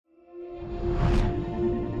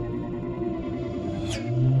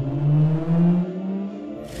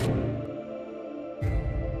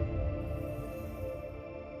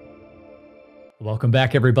Welcome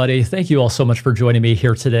back, everybody. Thank you all so much for joining me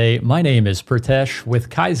here today. My name is Pritesh with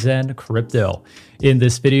KAIZN Crypto. In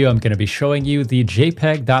this video, I'm going to be showing you the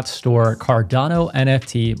jpg.store Cardano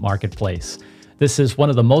NFT marketplace. This is one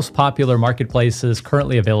of the most popular marketplaces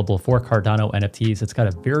currently available for Cardano NFTs. It's got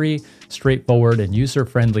a very straightforward and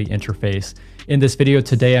user-friendly interface. In this video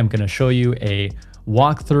today, I'm going to show you a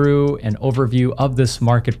walkthrough and overview of this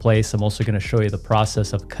marketplace. I'm also going to show you the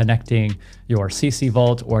process of connecting your CC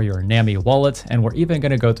Vault or your NAMI wallet, and we're even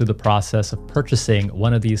going to go through the process of purchasing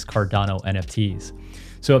one of these Cardano NFTs.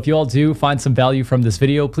 So if you all do find some value from this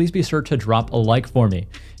video, please be sure to drop a like for me.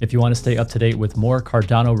 If you want to stay up to date with more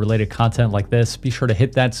Cardano related content like this, be sure to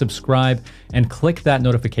hit that subscribe and click that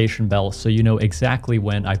notification bell so you know exactly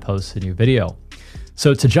when I post a new video.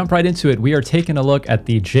 So to jump right into it, we are taking a look at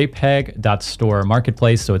the jpg.store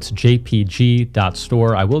marketplace. So it's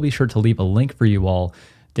jpg.store. I will be sure to leave a link for you all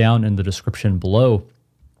down in the description below.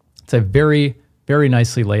 It's a very, very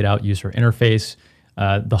nicely laid out user interface.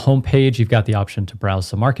 The home page, you've got the option to browse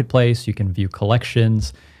the marketplace. You can view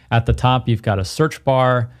collections. At the top, you've got a search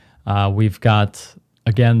bar. We've got,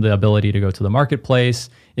 again, the ability to go to the marketplace.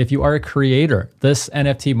 If you are a creator, this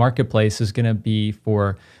NFT marketplace is going to be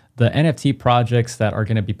for the NFT projects that are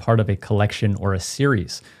going to be part of a collection or a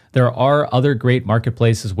series. There are other great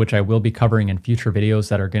marketplaces, which I will be covering in future videos,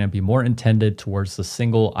 that are going to be more intended towards the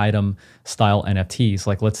single item style NFTs.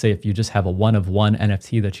 Like, let's say if you just have a one-of-one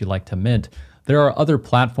NFT that you like to mint, there are other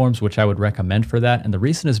platforms which I would recommend for that. And the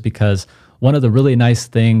reason is because one of the really nice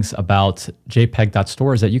things about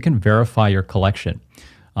jpg.store is that you can verify your collection.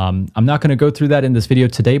 I'm not going to go through that in this video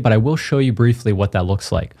today, but I will show you briefly what that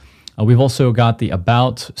looks like. We've also got the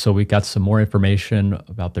about, so we've got some more information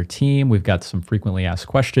about their team. We've got some frequently asked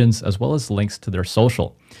questions, as well as links to their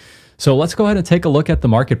social. So let's go ahead and take a look at the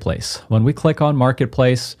marketplace. When we click on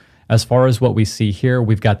marketplace, as far as what we see here,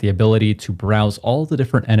 we've got the ability to browse all the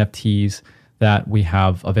different NFTs that we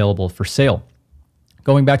have available for sale.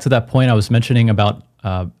 Going back to that point I was mentioning about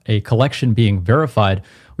a collection being verified,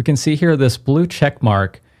 we can see here this blue check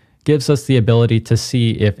mark gives us the ability to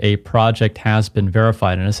see if a project has been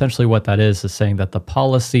verified. And essentially what that is saying that the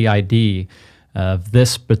policy ID of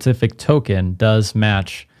this specific token does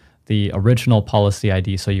match the original policy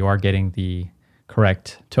ID, so you are getting the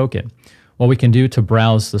correct token. What we can do to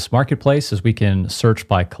browse this marketplace is we can search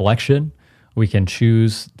by collection. We can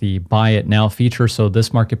choose the Buy It Now feature. So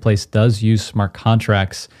this marketplace does use smart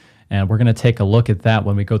contracts, and we're going to take a look at that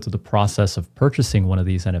when we go through the process of purchasing one of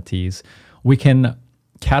these NFTs. We can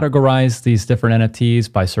categorize these different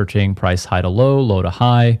NFTs by searching price high to low, low to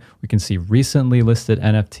high. We can see recently listed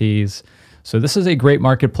NFTs. So this is a great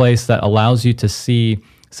marketplace that allows you to see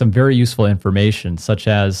some very useful information, such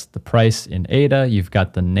as the price in ADA. You've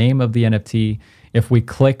got the name of the NFT. If we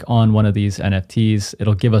click on one of these NFTs,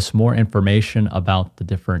 it'll give us more information about the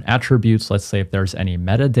different attributes. Let's say if there's any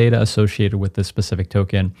metadata associated with this specific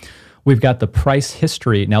token. We've got the price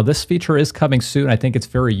history. Now, this feature is coming soon. I think it's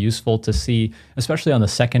very useful to see, especially on the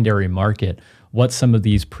secondary market, what some of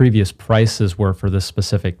these previous prices were for this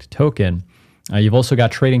specific token. You've also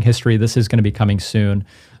got trading history. This is going to be coming soon.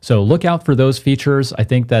 So look out for those features. I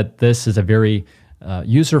think that this is a very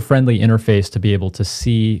user-friendly interface to be able to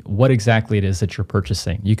see what exactly it is that you're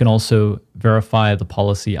purchasing. You can also verify the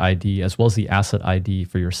policy ID as well as the asset ID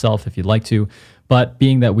for yourself if you'd like to. But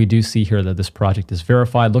being that we do see here that this project is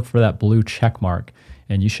verified, look for that blue check mark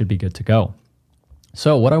and you should be good to go.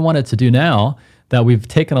 So what I wanted to do now that we've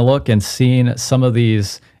taken a look and seen some of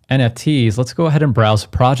these NFTs, let's go ahead and browse a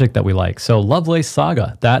project that we like. So Lovelace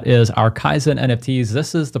Saga, that is our KAIZN NFTs.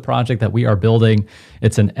 This is the project that we are building.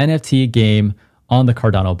 It's an NFT game on the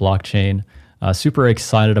Cardano blockchain. Super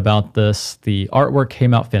excited about this. The artwork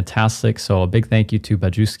came out fantastic. So a big thank you to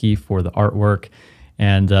Bajewski for the artwork.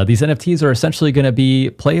 And these NFTs are essentially going to be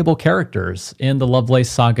playable characters in the Lovelace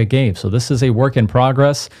Saga game. So this is a work in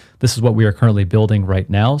progress. This is what we are currently building right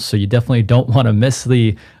now. So you definitely don't want to miss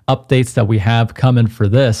the updates that we have coming for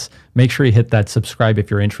this. Make sure you hit that subscribe if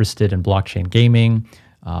you're interested in blockchain gaming,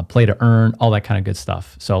 play to earn, all that kind of good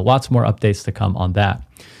stuff. So lots more updates to come on that.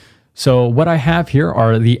 So what I have here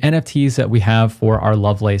are the NFTs that we have for our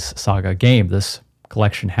Lovelace Saga game. This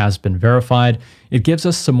collection has been verified. It gives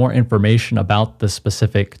us some more information about the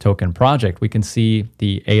specific token project. We can see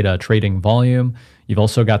the ADA trading volume. You've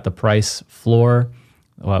also got the price floor,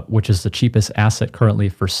 which is the cheapest asset currently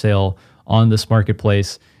for sale on this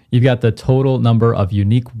marketplace. You've got the total number of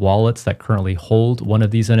unique wallets that currently hold one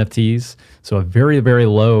of these NFTs. So a very, very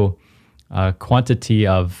low quantity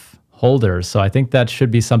of holders. So I think that should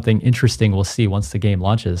be something interesting we'll see once the game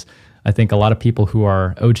launches. I think a lot of people who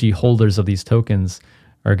are OG holders of these tokens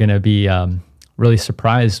are going to be really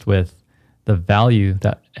surprised with the value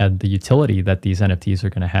that and the utility that these NFTs are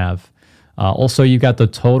going to have. Also, you got the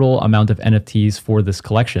total amount of NFTs for this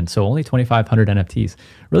collection. So only 2,500 NFTs.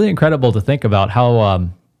 Really incredible to think about how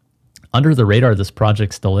under the radar this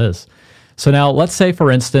project still is. So now let's say, for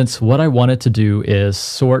instance, what I wanted to do is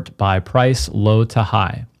sort by price, low to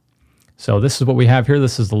high. So this is what we have here.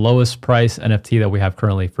 This is the lowest price NFT that we have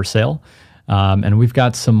currently for sale. And we've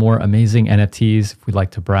got some more amazing NFTs if we'd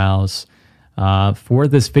like to browse. For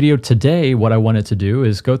this video today, what I wanted to do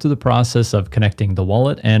is go through the process of connecting the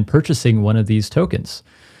wallet and purchasing one of these tokens.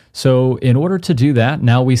 So in order to do that,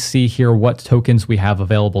 now we see here what tokens we have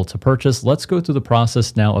available to purchase. Let's go through the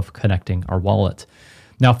process now of connecting our wallet.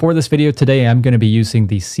 Now for this video today, I'm going to be using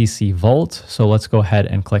the CC Vault. So let's go ahead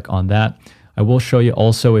and click on that. I will show you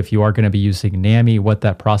also, if you are going to be using NAMI, what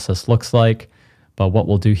that process looks like. But what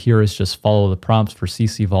we'll do here is just follow the prompts for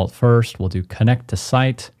CC Vault first. We'll do connect to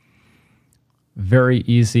site. Very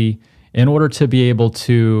easy. In order to be able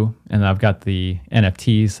to, and I've got the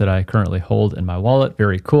NFTs that I currently hold in my wallet.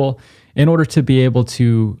 Very cool. In order to be able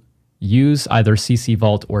to use either CC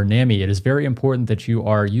Vault or NAMI, it is very important that you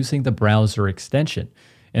are using the browser extension.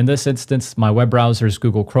 In this instance, my web browser is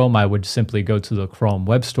Google Chrome. I would simply go to the Chrome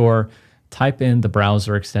Web Store, type in the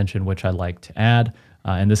browser extension which I'd like to add.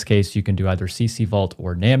 In this case, you can do either CC Vault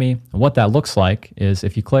or NAMI. And what that looks like is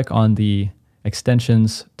if you click on the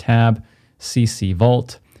extensions tab, CC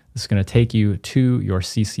Vault, this is going to take you to your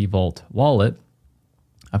CC Vault wallet.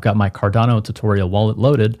 I've got my Cardano tutorial wallet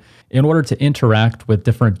loaded. In order to interact with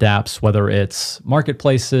different dApps, whether it's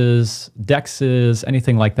marketplaces, DEXs,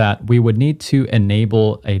 anything like that, we would need to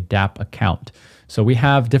enable a dApp account. So we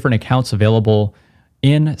have different accounts available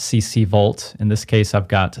in CC Vault. In this case, I've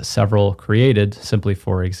got several created simply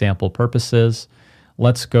for example purposes.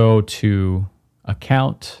 Let's go to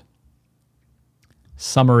account,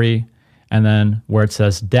 summary, and then where it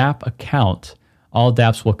says dApp account, all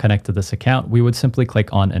dApps will connect to this account. We would simply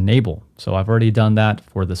click on enable. So I've already done that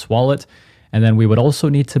for this wallet. And then we would also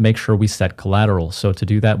need to make sure we set collateral. So to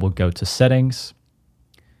do that, we'll go to settings,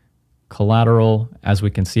 collateral. As we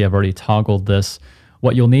can see, I've already toggled this.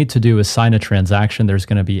 What you'll need to do is sign a transaction. There's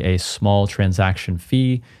going to be a small transaction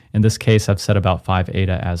fee. In this case, I've set about 5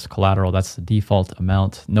 ADA as collateral. That's the default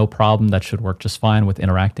amount. No problem. That should work just fine with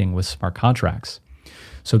interacting with smart contracts.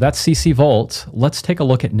 So that's CC Vault. Let's take a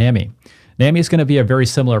look at NAMI. NAMI is going to be a very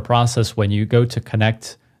similar process when you go to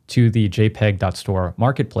connect to the jpg.store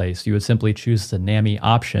marketplace. You would simply choose the NAMI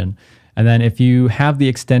option. And then if you have the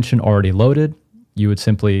extension already loaded, you would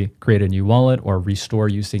simply create a new wallet or restore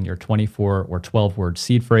using your 24 or 12-word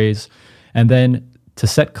seed phrase. And then to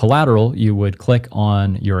set collateral, you would click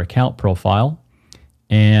on your account profile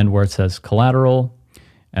and where it says collateral,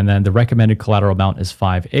 and then the recommended collateral amount is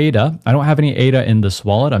 5 ADA. I don't have any ADA in this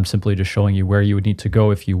wallet. I'm simply just showing you where you would need to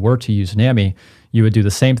go if you were to use NAMI. You would do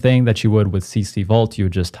the same thing that you would with CC Vault. You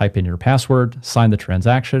would just type in your password, sign the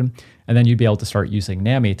transaction, and then you'd be able to start using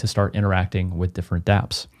NAMI to start interacting with different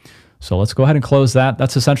dApps. So let's go ahead and close that.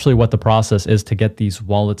 That's essentially what the process is to get these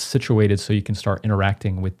wallets situated so you can start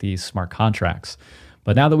interacting with these smart contracts.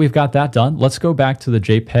 But now that we've got that done, let's go back to the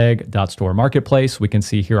jpg.store marketplace. We can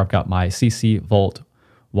see here I've got my CC Vault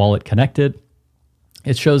wallet connected.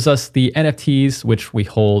 It shows us the NFTs which we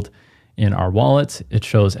hold in our wallet. It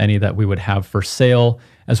shows any that we would have for sale,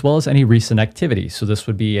 as well as any recent activity. So this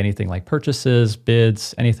would be anything like purchases,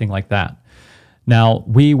 bids, anything like that. Now,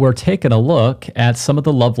 we were taking a look at some of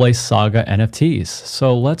the Lovelace Saga NFTs.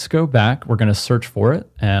 So let's go back. We're going to search for it,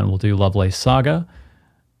 and we'll do Lovelace Saga.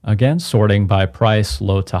 Again, sorting by price,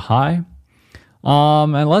 low to high.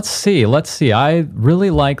 And let's see. I really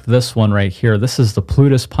like this one right here. This is the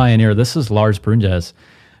Plutus Pioneer. This is Lars Brunjes.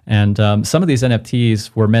 And some of these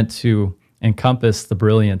NFTs were meant to encompass the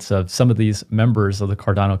brilliance of some of these members of the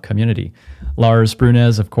Cardano community. Lars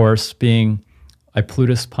Brunjes, of course, being a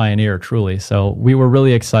Plutus pioneer, truly. So we were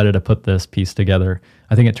really excited to put this piece together.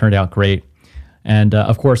 I think it turned out great. And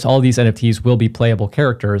of course, all these NFTs will be playable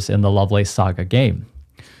characters in the Lovelace Saga game.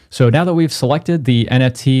 So now that we've selected the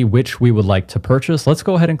NFT which we would like to purchase, let's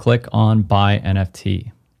go ahead and click on Buy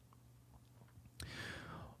NFT.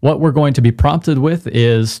 What we're going to be prompted with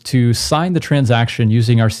is to sign the transaction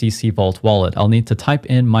using our CC Vault wallet. I'll need to type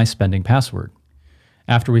in my spending password.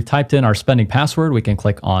 After we've typed in our spending password, we can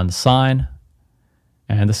click on Sign.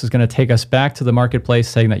 And this is going to take us back to the marketplace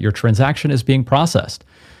saying that your transaction is being processed.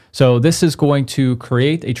 So this is going to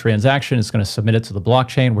create a transaction. It's going to submit it to the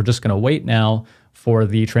blockchain. We're just going to wait now for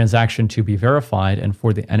the transaction to be verified and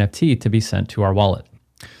for the NFT to be sent to our wallet.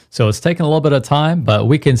 So it's taken a little bit of time, but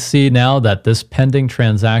we can see now that this pending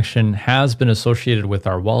transaction has been associated with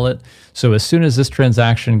our wallet. So as soon as this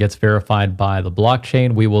transaction gets verified by the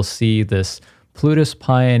blockchain, we will see this Plutus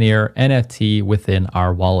Pioneer NFT within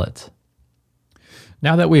our wallet.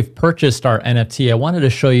 Now that we've purchased our NFT, I wanted to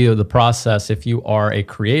show you the process if you are a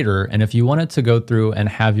creator and if you wanted to go through and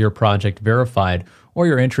have your project verified, or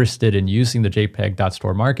you're interested in using the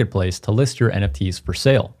jpg.store marketplace to list your NFTs for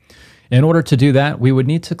sale. In order to do that, we would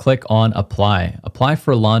need to click on Apply. Apply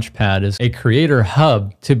for Launchpad is a creator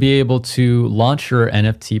hub to be able to launch your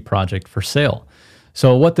NFT project for sale.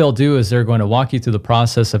 So what they'll do is they're going to walk you through the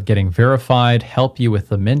process of getting verified, help you with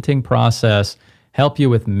the minting process, help you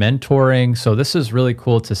with mentoring. So this is really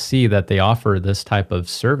cool to see that they offer this type of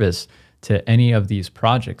service to any of these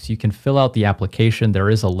projects. You can fill out the application. There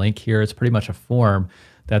is a link here. It's pretty much a form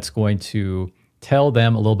that's going to tell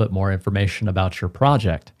them a little bit more information about your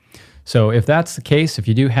project. So if that's the case, if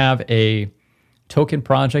you do have a token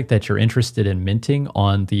project that you're interested in minting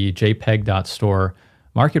on the jpg.store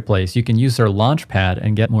marketplace, you can use their Launchpad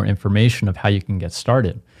and get more information of how you can get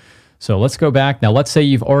started. So let's go back. Now, let's say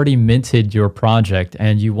you've already minted your project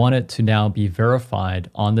and you want it to now be verified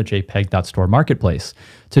on the jpg.store marketplace.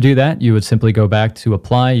 To do that, you would simply go back to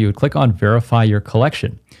Apply. You would click on Verify Your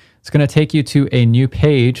Collection. It's going to take you to a new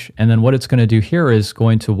page. And then what it's going to do here is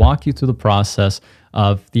going to walk you through the process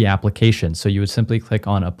of the application. So you would simply click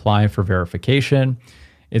on Apply for Verification.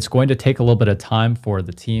 It's going to take a little bit of time for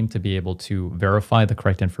the team to be able to verify the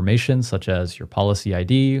correct information, such as your policy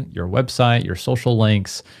ID, your website, your social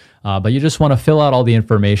links. But you just want to fill out all the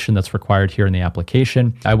information that's required here in the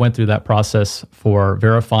application. I went through that process for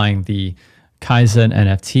verifying the KAIZN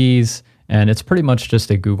NFTs, and it's pretty much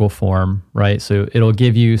just a Google form, right? So it'll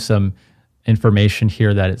give you some information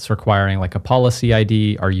here that it's requiring, like a policy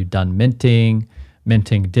ID. Are you done minting?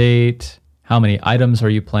 Minting date? How many items are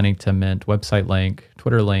you planning to mint? Website link,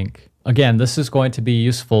 Twitter link. Again, this is going to be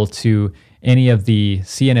useful to any of the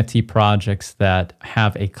CNFT projects that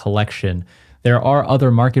have a collection. There are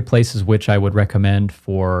other marketplaces which I would recommend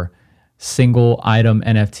for single item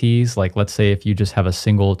NFTs. Like, let's say if you just have a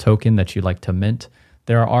single token that you'd like to mint,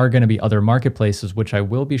 there are going to be other marketplaces which I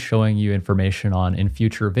will be showing you information on in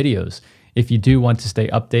future videos. If you do want to stay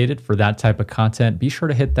updated for that type of content, be sure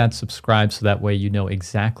to hit that subscribe so that way you know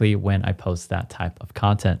exactly when I post that type of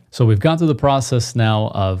content. So we've gone through the process now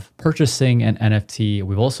of purchasing an NFT.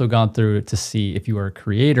 We've also gone through to see if you are a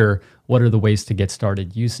creator, what are the ways to get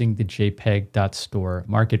started using the jpg.store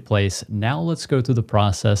marketplace. Now let's go through the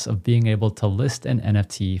process of being able to list an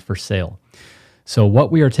NFT for sale. So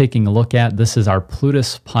what we are taking a look at, this is our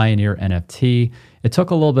Plutus Pioneer NFT. It took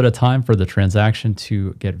a little bit of time for the transaction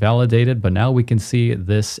to get validated, but now we can see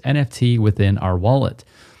this NFT within our wallet.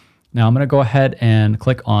 Now I'm going to go ahead and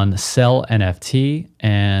click on Sell NFT,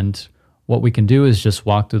 and what we can do is just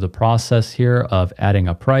walk through the process here of adding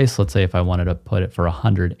a price. Let's say if I wanted to put it for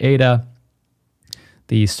 100 ADA.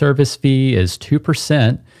 The service fee is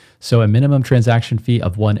 2%. So a minimum transaction fee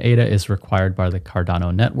of 1 ADA is required by the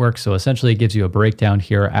Cardano network. So essentially it gives you a breakdown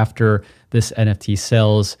here after this NFT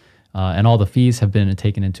sells and all the fees have been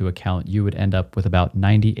taken into account, you would end up with about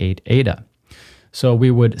 98 ADA. So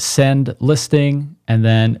we would send listing, and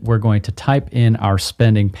then we're going to type in our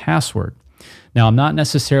spending password. Now, I'm not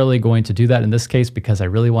necessarily going to do that in this case because I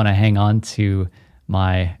really want to hang on to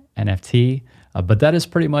my NFT, but that is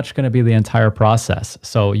pretty much going to be the entire process.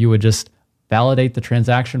 So you would just validate the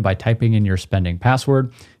transaction by typing in your spending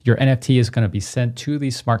password. Your NFT is going to be sent to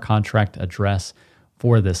the smart contract address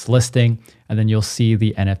for this listing, and then you'll see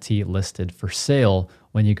the NFT listed for sale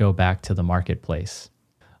when you go back to the marketplace.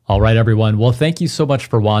 All right, everyone. Well, thank you so much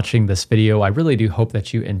for watching this video. I really do hope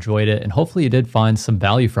that you enjoyed it, and hopefully you did find some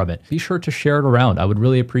value from it. Be sure to share it around. I would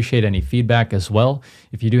really appreciate any feedback as well.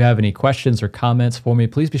 If you do have any questions or comments for me,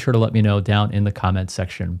 please be sure to let me know down in the comment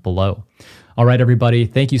section below. All right, everybody.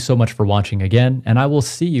 Thank you so much for watching again, and I will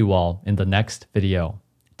see you all in the next video.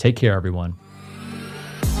 Take care, everyone.